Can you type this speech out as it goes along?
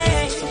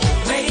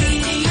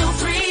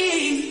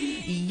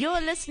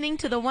listening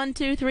to the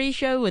 123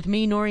 show with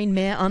me, Noreen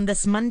Mayer, on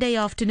this Monday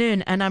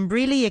afternoon, and I'm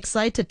really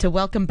excited to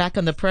welcome back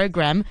on the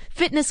program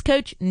fitness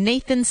coach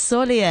Nathan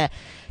Solia.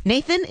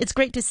 Nathan, it's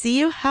great to see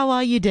you. How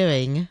are you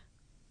doing?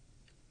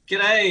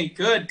 G'day.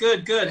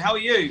 Good. How are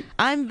you?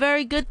 I'm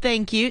very good,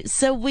 thank you.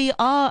 So we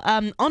are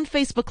on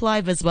Facebook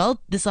Live as well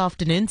this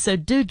afternoon, so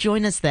do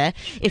join us there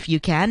if you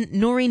can.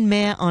 Noreen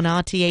Mayer on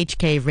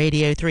RTHK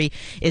Radio 3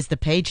 is the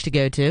page to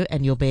go to,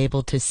 and you'll be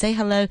able to say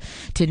hello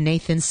to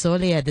Nathan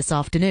Solia this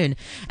afternoon.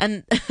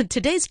 And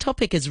today's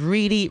topic is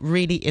really,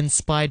 really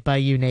inspired by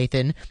you,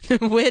 Nathan.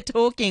 We're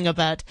talking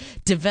about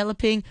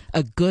developing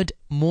a great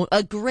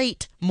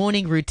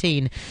morning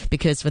routine,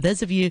 because for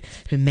those of you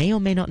who may or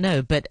may not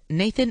know, but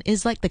Nathan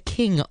is like the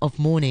king of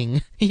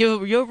morning.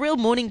 You're a real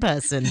morning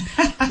person.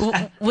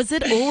 Was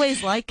it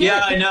always like it?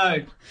 Yeah, I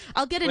know.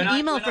 I'll get an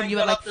email from you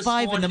at like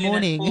 5 in the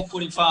morning. At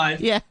 4:45.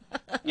 Yeah.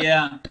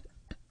 Yeah.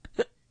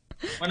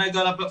 When I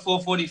got up at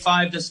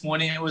 4:45 this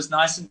morning, it was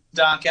nice and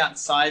dark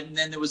outside, and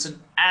then there was an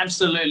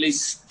absolutely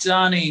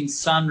stunning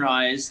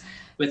sunrise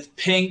with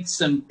pinks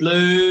and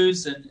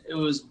blues, and it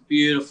was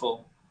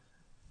beautiful.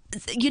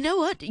 You know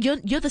what?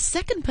 You're the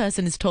second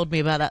person who's told me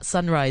about that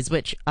sunrise,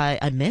 which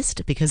I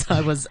missed because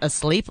I was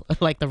asleep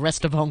like the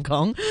rest of Hong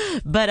Kong.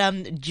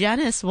 But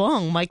Janice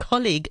Wong, my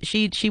colleague,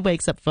 she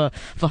wakes up for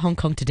Hong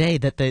Kong Today,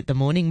 the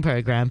morning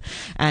program,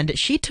 and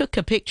she took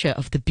a picture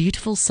of the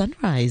beautiful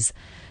sunrise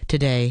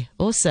today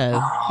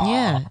also.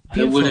 Yeah,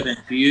 beautiful. It would have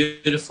been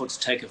beautiful to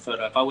take a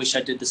photo of. I wish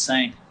I did the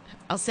same.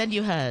 I'll send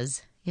you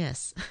hers.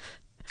 Yes.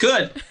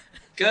 Good.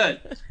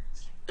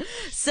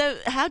 So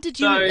how did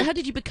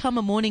you become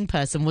a morning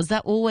person? Was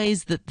that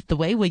always the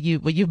way? Were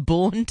you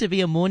born to be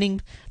a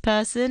morning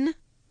person?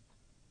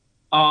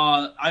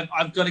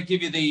 I've got to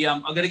give you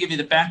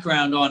the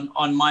background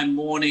on my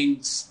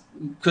mornings,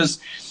 because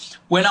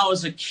when I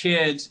was a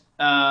kid,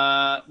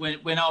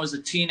 when I was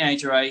a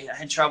teenager, I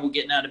had trouble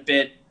getting out of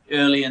bed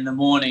early in the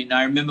morning.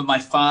 I remember my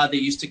father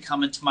used to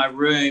come into my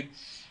room,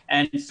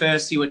 and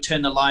first he would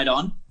turn the light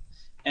on,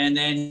 and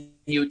then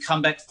he would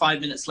come back 5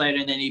 minutes later,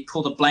 and then he'd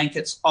pull the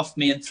blankets off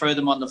me and throw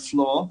them on the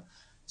floor.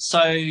 So,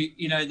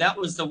 that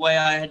was the way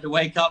I had to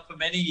wake up for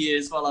many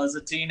years while I was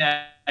a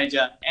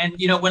teenager. And,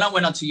 when I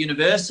went on to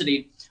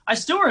university, I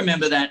still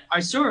remember that. I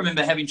still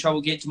remember having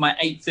trouble getting to my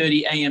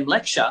 8:30 a.m.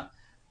 lecture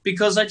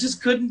because I just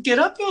couldn't get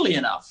up early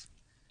enough.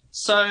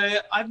 So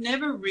I've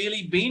never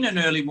really been an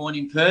early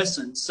morning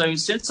person. So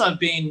since I've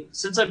been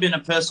a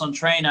personal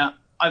trainer,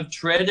 I've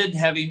dreaded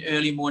having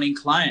early morning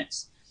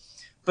clients.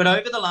 But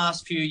over the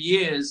last few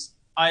years,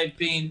 I've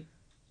been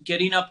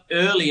getting up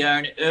earlier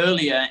and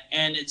earlier,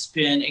 and it's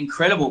been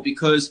incredible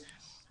because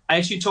I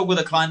actually talked with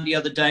a client the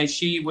other day.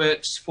 She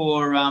works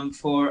for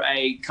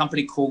a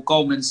company called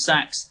Goldman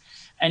Sachs,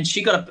 and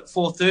she got up at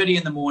 4:30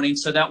 in the morning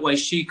so that way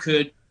she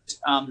could,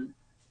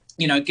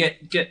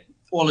 get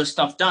all her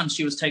stuff done.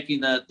 She was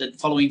taking the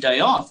following day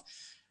off.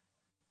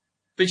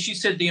 But she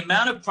said the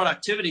amount of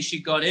productivity she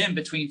got in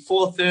between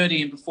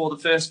 4:30 and before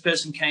the first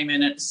person came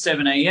in at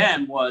 7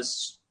 a.m.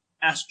 was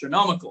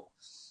astronomical.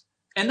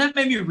 And that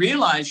made me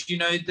realize,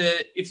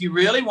 that if you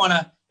really want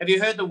to, have you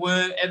heard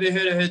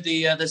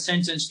the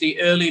sentence,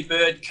 the early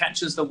bird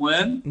catches the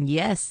worm?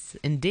 Yes,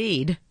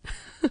 indeed.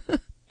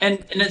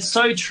 and it's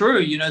so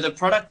true. The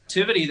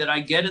productivity that I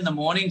get in the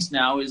mornings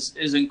now is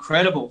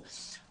incredible.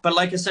 But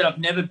like I said, I've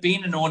never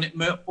been an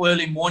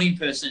early morning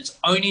person. It's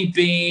only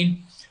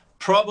been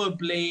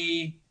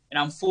probably, and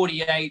I'm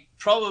 48,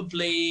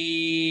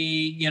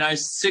 probably,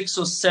 6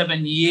 or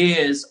 7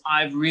 years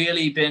I've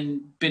really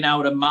been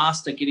able to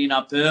master getting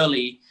up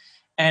early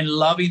and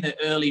loving the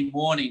early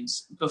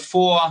mornings.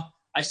 Before,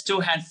 I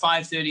still had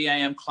 5:30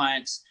 a.m.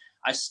 clients.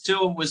 I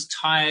still was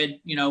tired,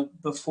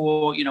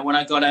 before, when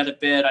I got out of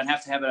bed, I'd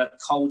have to have a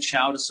cold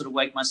shower to sort of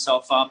wake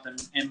myself up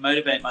and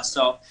motivate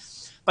myself.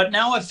 But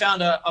now I've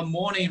found a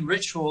morning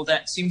ritual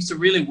that seems to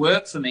really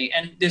work for me.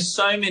 And there's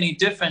so many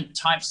different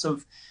types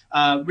of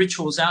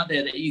rituals out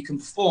there that you can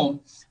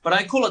perform, but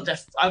I call it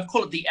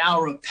the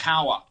hour of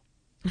power.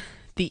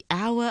 The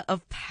hour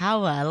of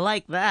power, I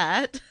like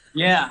that.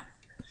 Yeah.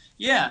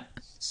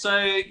 So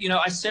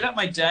I set up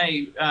my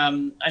day.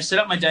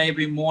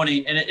 Every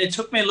morning, and it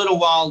took me a little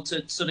while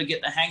to sort of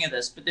get the hang of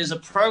this. But there's a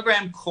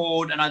program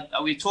called, and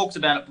we talked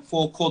about it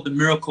before, called the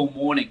Miracle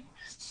Morning.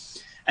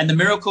 And the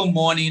Miracle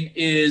Morning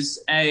is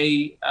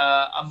a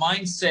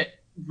mindset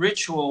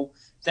ritual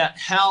that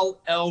Hal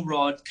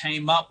Elrod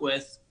came up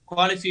with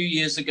quite a few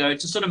years ago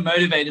to sort of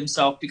motivate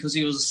himself because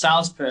he was a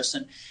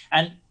salesperson.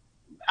 And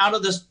out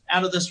of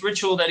this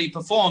ritual that he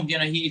performed,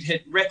 he'd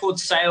hit record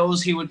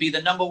sales. He would be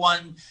the number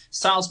one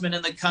salesman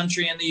in the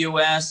country in the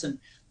US, and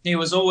he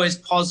was always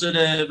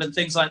positive and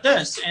things like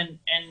this. And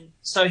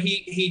so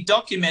he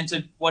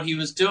documented what he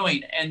was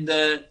doing. And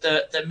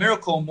the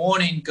Miracle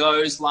Morning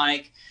goes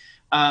like,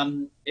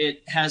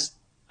 it has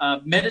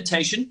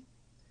meditation,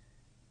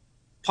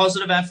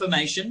 positive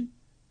affirmation,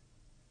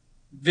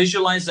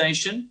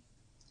 visualization,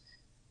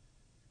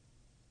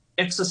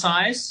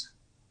 exercise,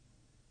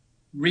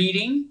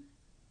 reading,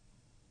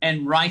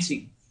 and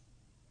writing.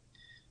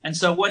 And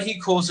so what he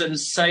calls it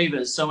is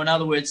savers. So in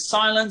other words,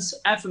 silence,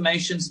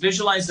 affirmations,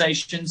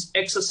 visualizations,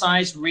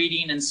 exercise,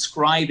 reading, and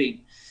scribing.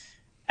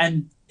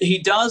 And he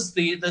does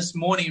this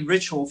morning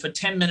ritual for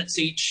 10 minutes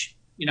each,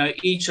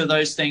 each of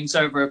those things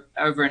over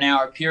an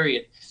hour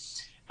period.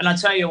 And I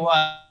tell you what,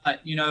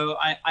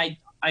 I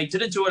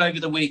didn't do it over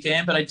the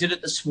weekend, but I did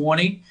it this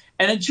morning,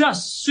 and it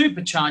just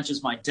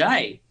supercharges my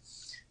day.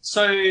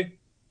 So,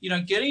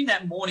 getting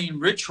that morning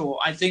ritual,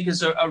 I think,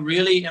 is a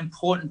really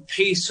important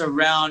piece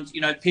around,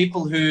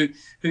 people who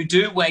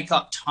do wake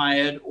up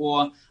tired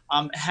or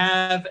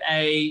have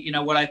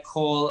what I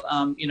call,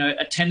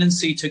 a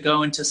tendency to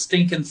go into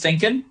stinking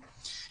thinking.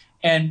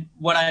 And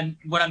what I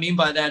mean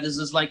by that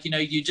is like,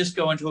 you just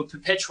go into a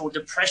perpetual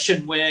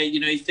depression where,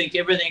 you think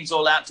everything's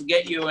all out to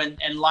get you and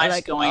life's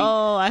like, going.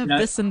 Oh, I have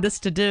this and this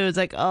to do. It's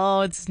like,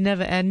 oh, it's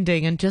never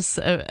ending. And just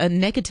a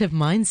negative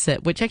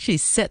mindset, which actually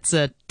sets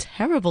a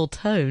terrible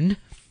tone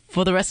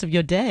for the rest of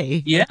your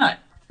day. Yeah,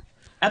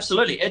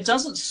 absolutely. It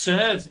doesn't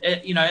serve,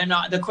 and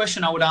the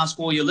question I would ask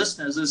all your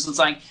listeners is it's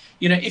like,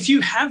 if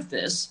you have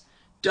this,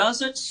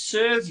 does it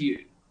serve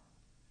you?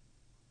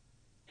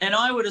 And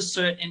I would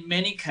assert in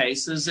many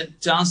cases it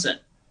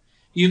doesn't.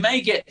 You may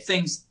get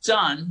things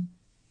done,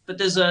 but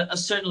there's a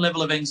certain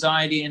level of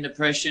anxiety and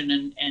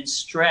depression and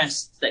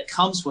stress that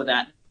comes with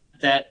that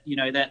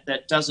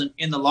doesn't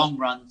in the long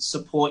run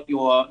support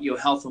your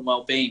health and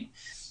well-being.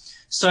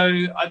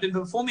 So I've been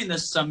performing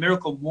this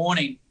miracle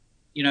morning,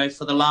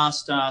 for the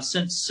last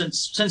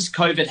since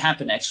COVID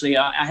happened. Actually,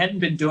 I hadn't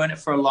been doing it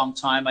for a long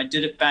time. I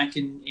did it back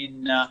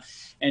in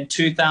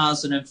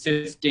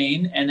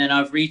 2015, and then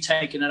I've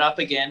retaken it up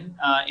again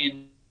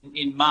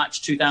in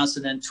March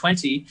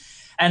 2020,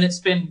 and it's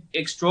been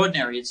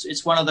extraordinary.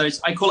 It's one of those,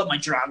 I call it my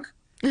drug.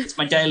 It's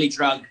my daily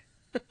drug.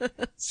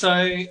 So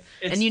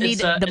and you need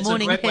the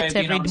morning hit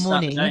every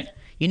morning.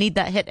 You need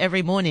that hit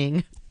every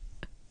morning.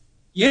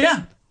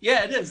 Yeah,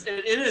 it is.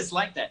 It is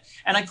like that,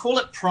 and I call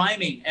it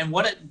priming. And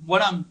what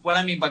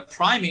I mean by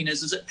priming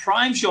is it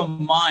primes your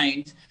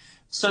mind,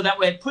 so that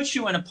way it puts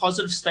you in a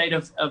positive state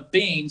of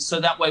being. So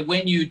that way,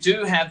 when you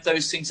do have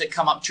those things that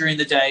come up during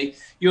the day,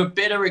 you're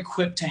better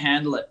equipped to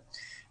handle it.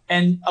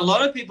 And a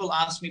lot of people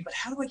ask me, but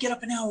how do I get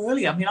up an hour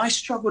early? I mean, I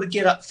struggle to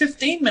get up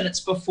 15 minutes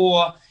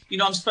before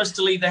I'm supposed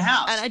to leave the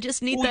house, and I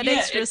just need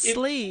extra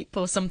sleep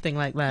or something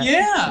like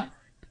that.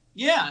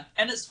 Yeah,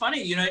 and it's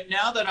funny,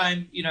 now that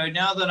I'm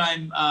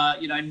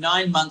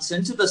 9 months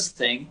into this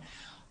thing,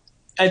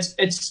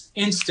 it's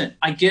instant.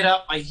 I get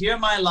up, I hear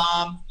my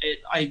alarm,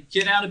 I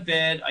get out of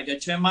bed, I go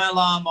turn my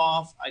alarm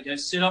off, I go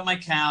sit on my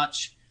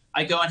couch,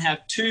 I go and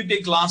have 2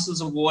 big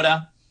glasses of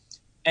water,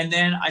 and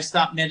then I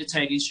start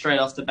meditating straight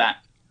off the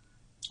bat.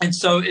 And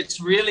so it's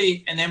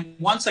really, and then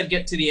once I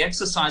get to the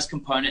exercise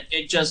component,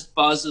 it just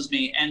buzzes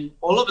me. And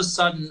all of a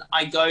sudden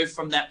I go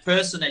from that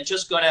person that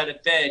just got out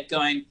of bed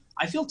going,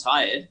 I feel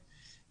tired,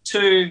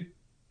 to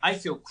I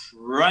feel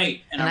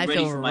great and I'm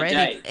ready for my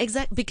day.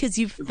 Exactly, because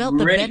you've felt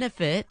the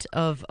benefit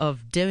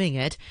of doing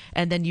it,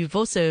 and then you've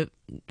also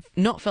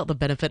not felt the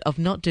benefit of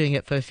not doing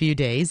it for a few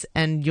days,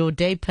 and your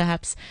day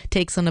perhaps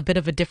takes on a bit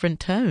of a different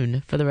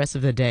tone for the rest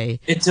of the day.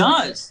 It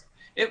does.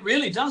 It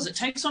really does. It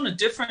takes on a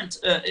different.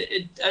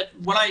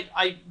 What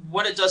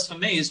it does for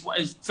me is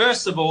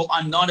first of all,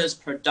 I'm not as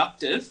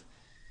productive,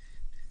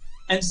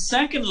 and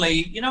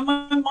secondly,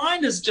 my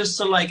mind is just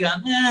sort of like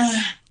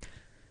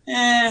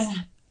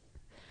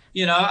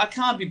I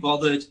can't be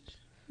bothered.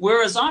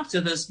 Whereas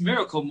after this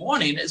miracle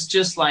morning, it's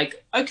just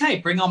like, okay,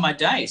 bring on my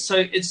day.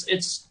 So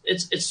it's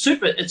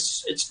super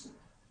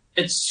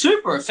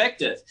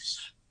effective.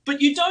 But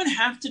you don't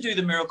have to do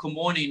the miracle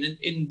morning.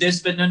 And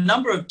there's been a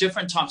number of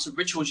different types of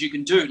rituals you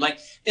can do. Like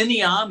in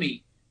the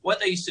army, what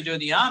they used to do in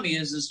the army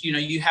is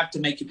you have to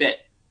make your bed.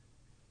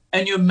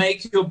 And you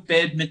make your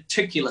bed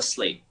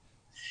meticulously.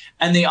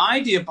 And the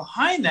idea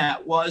behind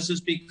that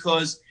was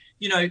because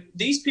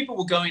these people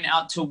were going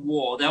out to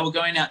war. They were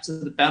going out to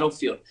the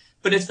battlefield.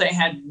 But if they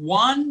had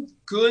one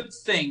good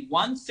thing,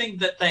 one thing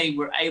that they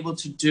were able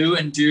to do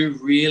and do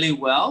really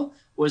well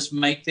was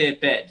make their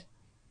bed.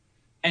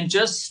 And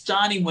just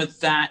starting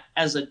with that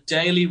as a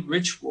daily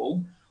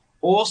ritual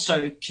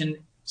also can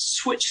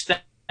switch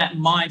that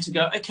mind to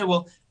go, okay,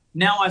 well,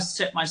 now I've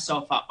set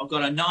myself up. I've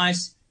got a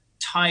nice,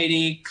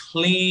 tidy,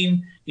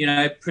 clean,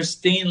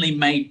 pristinely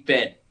made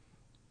bed.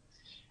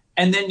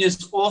 And then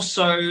there's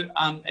also,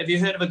 have you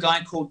heard of a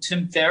guy called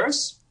Tim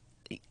Ferriss?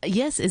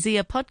 Yes, is he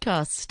a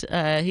podcast?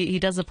 He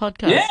does a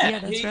podcast. Yeah,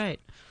 that's right.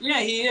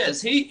 Yeah, he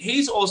is.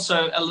 He's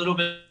also a little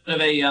bit of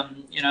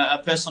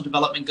a personal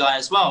development guy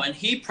as well, and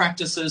he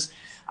practices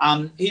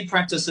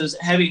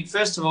having,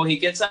 first of all, he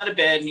gets out of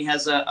bed, he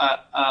has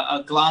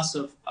a glass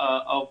of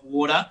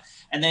water,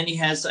 and then he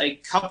has a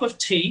cup of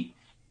tea,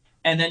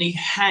 and then he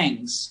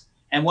hangs.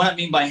 And what I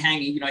mean by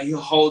hanging, he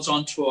holds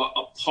onto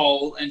a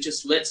pole and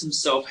just lets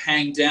himself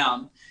hang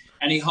down,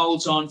 and he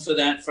holds on for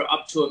that for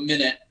up to a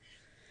minute,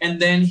 and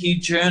then he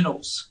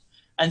journals.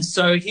 And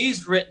so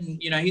he's written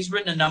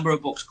a number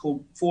of books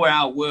called 4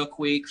 Hour Work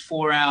Week,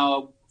 4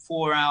 Hour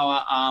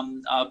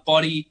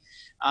Body,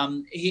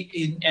 And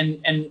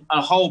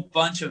a whole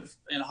bunch of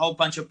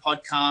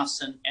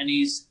podcasts, and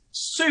he's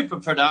super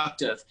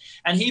productive,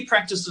 and he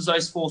practices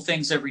those 4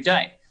 things every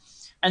day.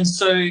 And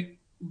so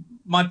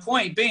my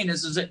point being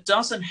is it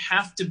doesn't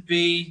have to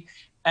be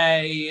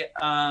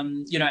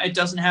it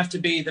doesn't have to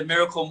be the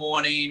miracle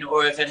morning,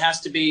 or if it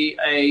has to be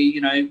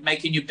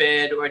making your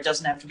bed, or it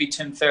doesn't have to be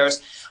Tim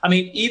Ferriss. I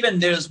mean, even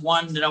there's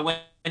one that I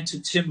went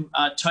to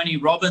Tony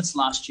Robbins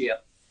last year,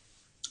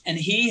 and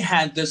he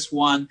had this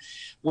one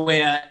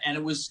where, and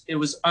it was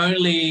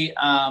only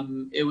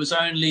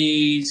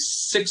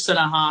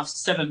 6.5,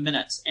 7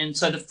 minutes. And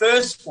so the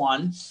first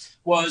one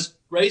was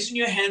raising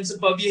your hands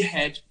above your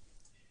head,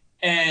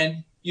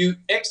 and you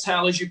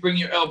exhale as you bring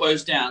your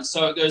elbows down.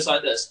 So it goes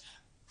like this.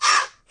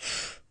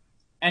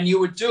 And you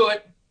would do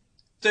it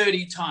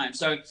 30 times.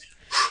 So,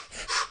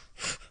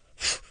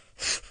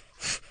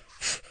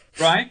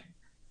 right?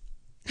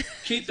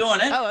 Keep doing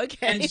it. Oh,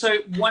 okay. And so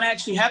what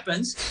actually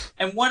happens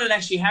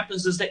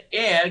is the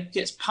air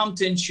gets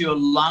pumped into your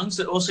lungs.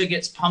 It also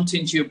gets pumped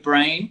into your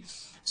brain.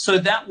 So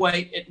that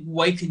way it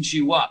wakens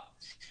you up.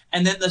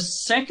 And then the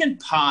second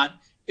part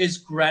is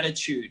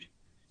gratitude.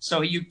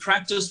 So you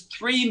practice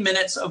 3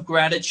 minutes of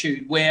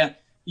gratitude, where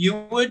you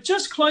would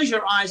just close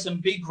your eyes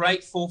and be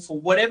grateful for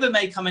whatever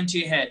may come into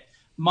your head.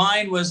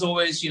 Mine was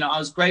always, I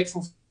was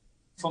grateful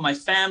for my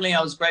family.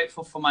 I was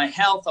grateful for my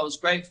health. I was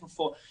grateful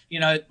for,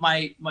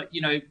 my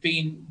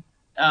being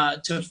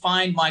to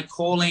find my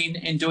calling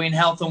in doing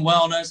health and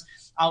wellness.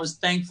 I was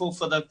thankful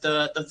for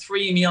the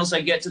 3 meals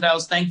I get today. I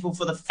was thankful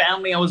for the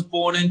family I was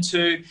born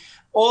into.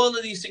 All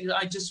of these things,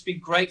 I just be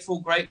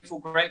grateful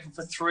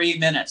for 3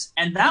 minutes.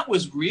 And that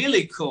was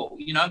really cool,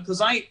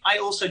 because I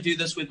also do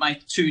this with my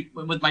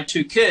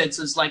two kids.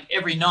 It's like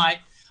every night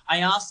I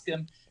ask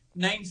them,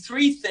 name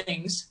 3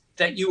 things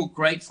that you were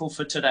grateful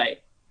for today.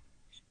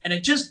 And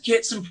it just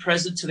gets them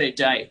present to their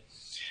day.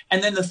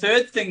 And then the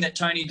third thing that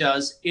Tony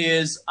does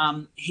is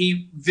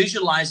he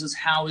visualizes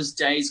how his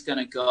day is going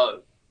to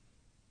go.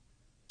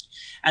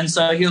 And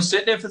so he'll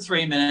sit there for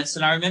 3 minutes.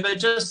 And I remember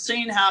just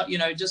seeing how,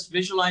 just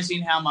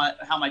visualizing how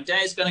my day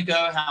is going to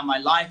go, how my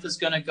life is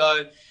going to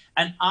go.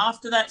 And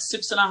after that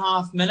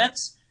 6.5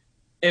 minutes,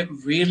 it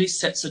really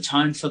sets a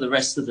tone for the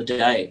rest of the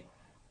day.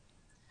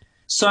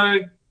 So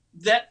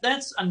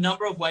that's a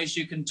number of ways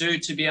you can do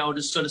to be able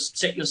to sort of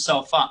set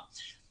yourself up.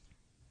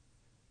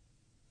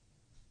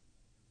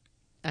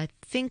 I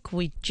think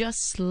we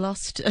just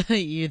lost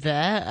you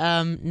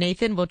there,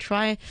 Nathan. We'll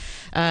try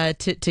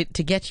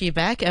to get you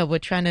back. We're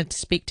trying to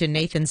speak to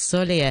Nathan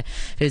Solia,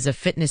 who's a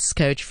fitness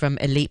coach from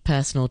Elite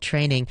Personal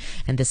Training,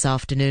 and this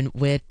afternoon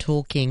we're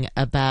talking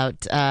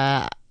about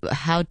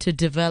how to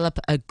develop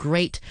a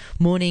great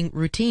morning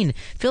routine.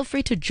 Feel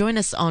free to join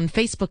us on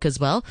Facebook as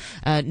well.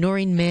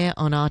 Noreen Mayer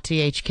on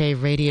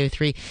RTHK Radio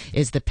 3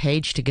 is the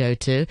page to go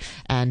to,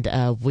 and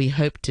we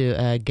hope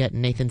to get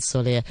Nathan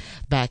Solia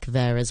back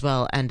there as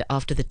well. And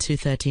after the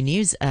 2:30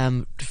 news,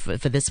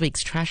 for this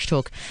week's Trash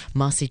Talk,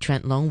 Marcy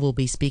Trent Long will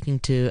be speaking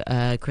to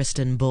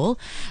Kristen Ball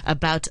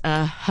about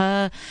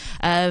her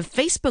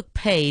Facebook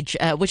page,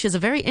 which is a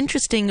very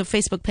interesting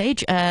Facebook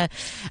page.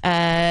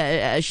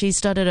 She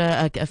started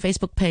a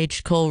Facebook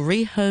page called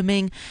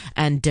Rehoming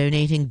and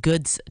Donating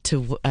Goods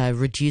to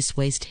Reduce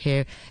Waste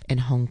here in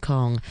Hong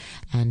Kong.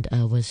 And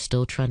we're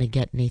still trying to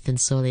get Nathan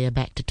Solia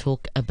back to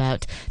talk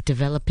about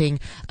developing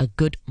a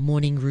good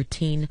morning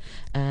routine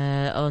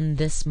on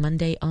this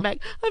Monday. I'm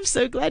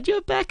so glad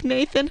you're back,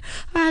 Nathan.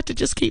 I had to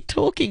just keep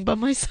talking by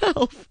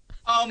myself.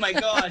 Oh my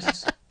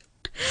gosh.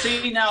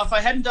 See, now if I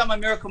hadn't done my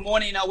miracle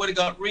morning, I would have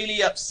got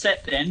really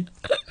upset then.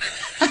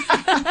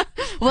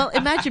 Well,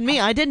 imagine me.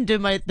 I didn't do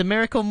the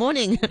miracle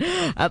morning.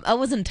 I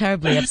wasn't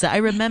terribly upset. I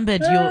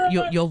remembered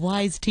your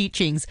wise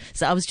teachings,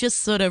 so I was just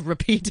sort of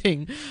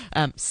repeating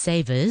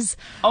savers.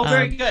 Oh,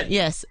 very good.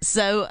 Yes.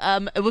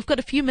 So we've got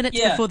a few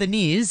minutes before the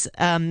news.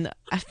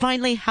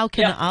 Finally, how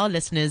can our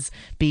listeners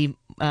be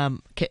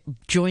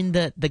join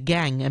the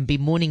gang and be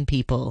morning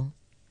people?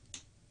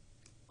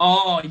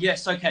 Oh,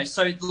 yes. Okay.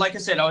 So like I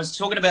said, I was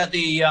talking about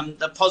the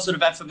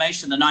positive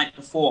affirmation the night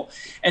before.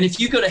 And if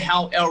you go to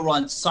Hal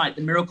Elrod's site,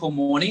 The Miracle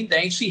Morning,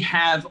 they actually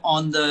have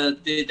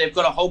they've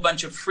got a whole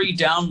bunch of free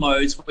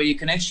downloads where you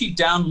can actually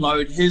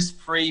download his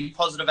free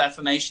positive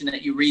affirmation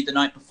that you read the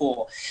night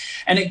before.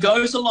 And it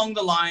goes along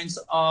the lines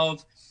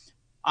of,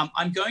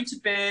 I'm going to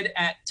bed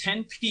at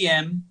 10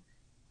 p.m.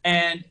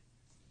 and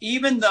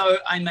even though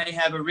I may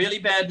have a really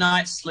bad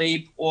night's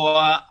sleep, or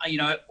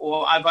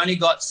I've only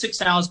got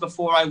 6 hours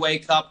before I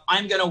wake up,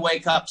 I'm going to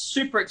wake up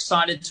super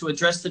excited to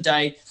address the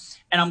day,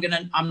 and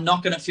I'm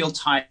not going to feel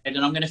tired, and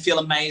I'm going to feel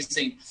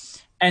amazing.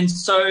 And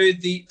so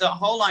the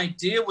whole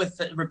idea with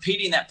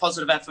repeating that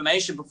positive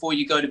affirmation before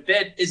you go to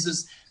bed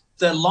is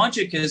the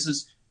logic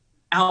is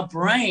our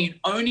brain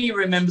only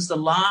remembers the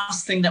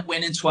last thing that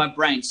went into our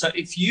brain. So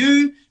if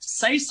you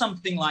say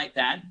something like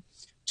that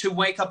to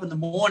wake up in the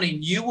morning,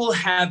 you will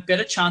have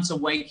better chance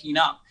of waking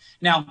up.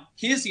 Now,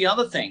 here's the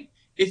other thing.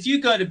 If you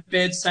go to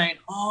bed saying,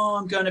 oh,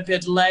 I'm going to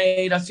bed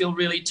late, I feel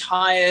really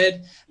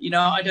tired,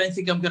 I don't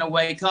think I'm going to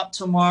wake up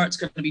tomorrow, it's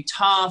going to be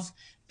tough,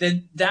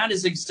 then that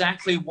is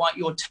exactly what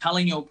you're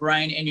telling your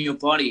brain and your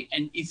body.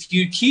 And if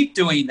you keep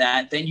doing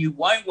that, then you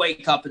won't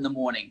wake up in the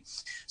morning.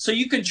 So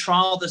you can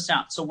trial this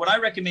out. So what I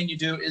recommend you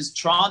do is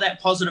trial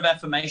that positive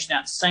affirmation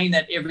out, saying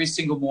that every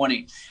single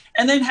morning.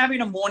 And then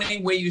having a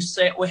morning where you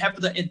say, or have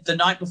the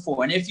night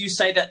before. And if you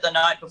say that the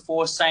night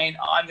before, saying,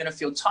 oh, I'm going to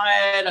feel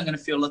tired, I'm going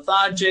to feel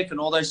lethargic, and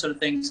all those sort of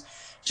things,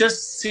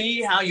 just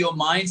see how your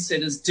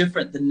mindset is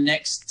different the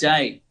next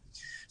day.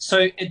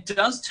 So it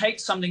does take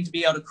something to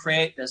be able to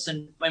create this.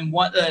 And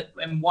what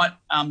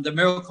the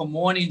Miracle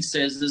Morning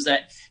says is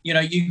that,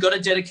 you've got to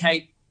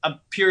dedicate a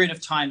period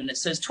of time. And it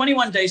says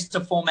 21 days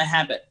to form a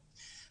habit.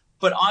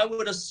 But I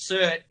would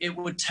assert it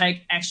would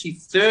take actually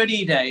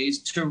 30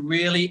 days to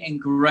really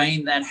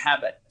ingrain that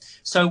habit.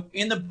 So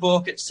in the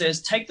book, it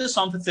says, take this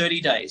on for 30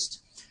 days.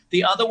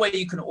 The other way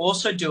you can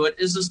also do it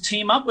is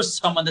team up with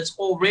someone that's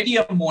already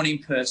a morning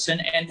person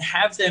and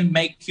have them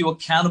make you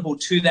accountable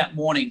to that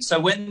morning. So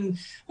when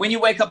you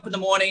wake up in the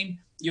morning,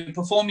 you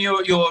perform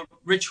your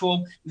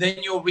ritual, then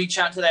you'll reach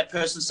out to that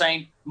person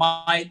saying,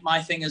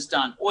 my thing is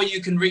done. Or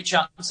you can reach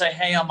out and say,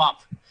 hey, I'm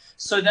up.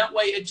 So that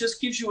way it just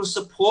gives you a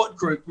support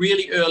group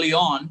really early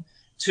on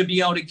to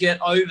be able to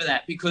get over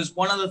that. Because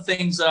one of the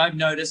things that I've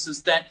noticed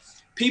is that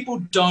people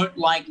don't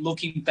like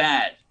looking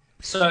bad.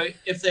 So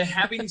if they're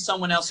having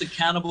someone else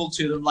accountable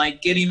to them,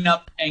 like getting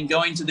up and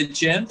going to the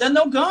gym, then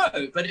they'll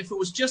go. But if it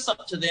was just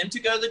up to them to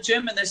go to the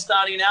gym and they're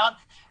starting out,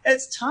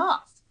 it's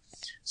tough.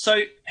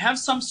 So have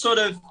some sort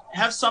of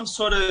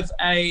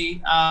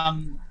a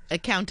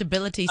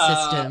accountability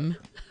system.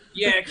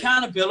 Yeah,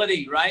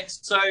 accountability, right?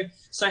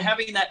 So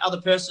having that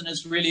other person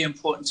is really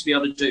important to be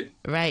able to do.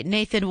 Right.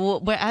 Nathan,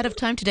 we're out of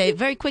time today.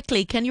 Very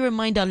quickly, can you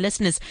remind our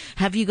listeners,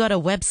 have you got a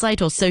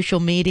website or social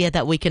media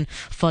that we can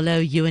follow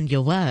you and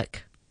your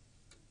work?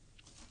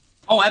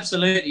 Oh,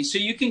 absolutely. So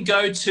you can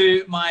go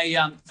to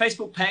my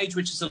Facebook page,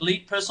 which is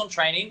Elite Personal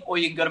Training, or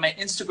you can go to my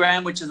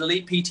Instagram, which is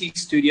Elite PT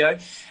Studio.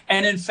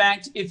 And in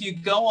fact, if you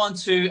go on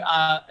to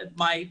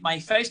my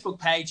Facebook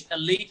page,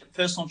 Elite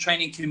Personal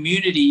Training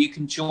Community, you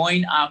can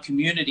join our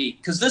community.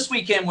 Because this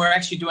weekend, we're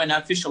actually doing our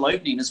official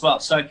opening as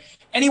well. So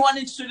anyone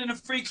interested in a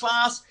free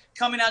class,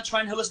 coming out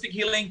trying holistic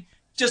healing,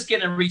 just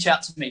get and reach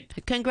out to me.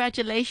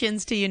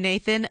 Congratulations to you,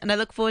 Nathan. And I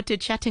look forward to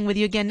chatting with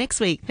you again next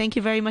week. Thank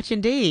you very much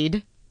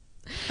indeed.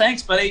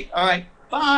 Thanks, buddy. All right. Bye.